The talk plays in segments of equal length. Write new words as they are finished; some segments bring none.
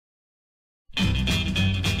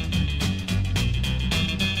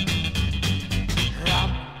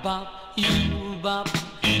bop, you bop.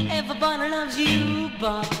 Everybody loves you,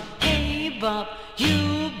 bop. Hey, bop,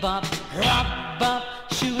 you bop. Rock, bop,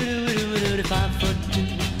 shoo-doo-doo-doo-doo.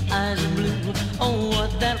 5'2", eyes are blue. Oh,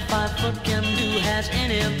 what that 5 foot can do. Has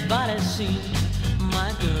anybody seen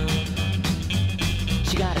my girl?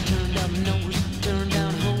 She got a turned up nose, turned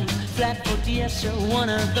down hose, flat foot, yes sir, one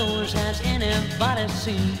of those. Has anybody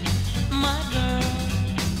seen my girl?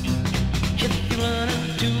 If you run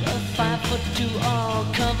into a 5'2", all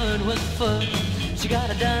covered with fur, she got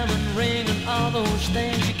a diamond ring and all those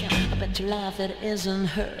things. You can, I bet your life it isn't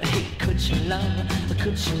her. Hey, could she love her?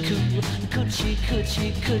 Could she coo? Could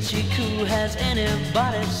she coo? Has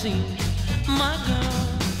anybody seen my girl?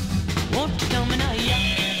 Won't you tell me now, yeah?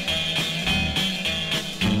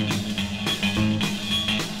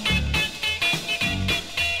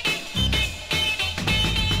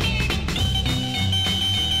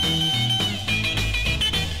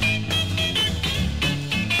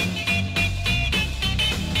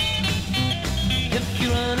 If you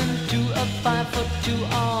run into a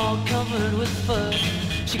 5'2", all covered with fur,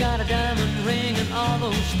 she got a diamond ring and all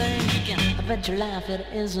those things. You can, I bet your life it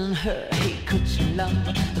isn't her. Hey, could she love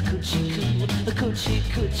her? Could she coo? Could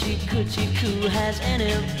she coo? Has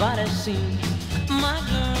anybody seen my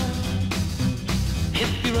girl?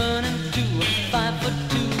 If you run into a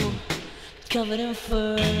 5'2", covered in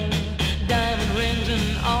fur, diamond rings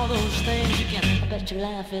and all those things, you can, I bet your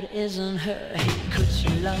life it isn't her. Hey, could she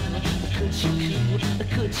love her? Could she coo?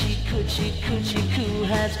 Could she coo?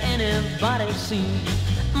 Has anybody seen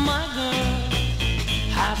my girl?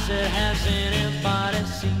 I said, has anybody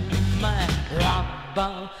seen my rock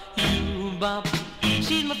bop, you bop?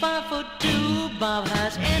 She's my 5'2", bop.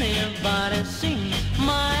 Has anybody seen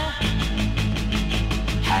my?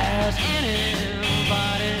 Has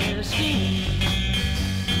anybody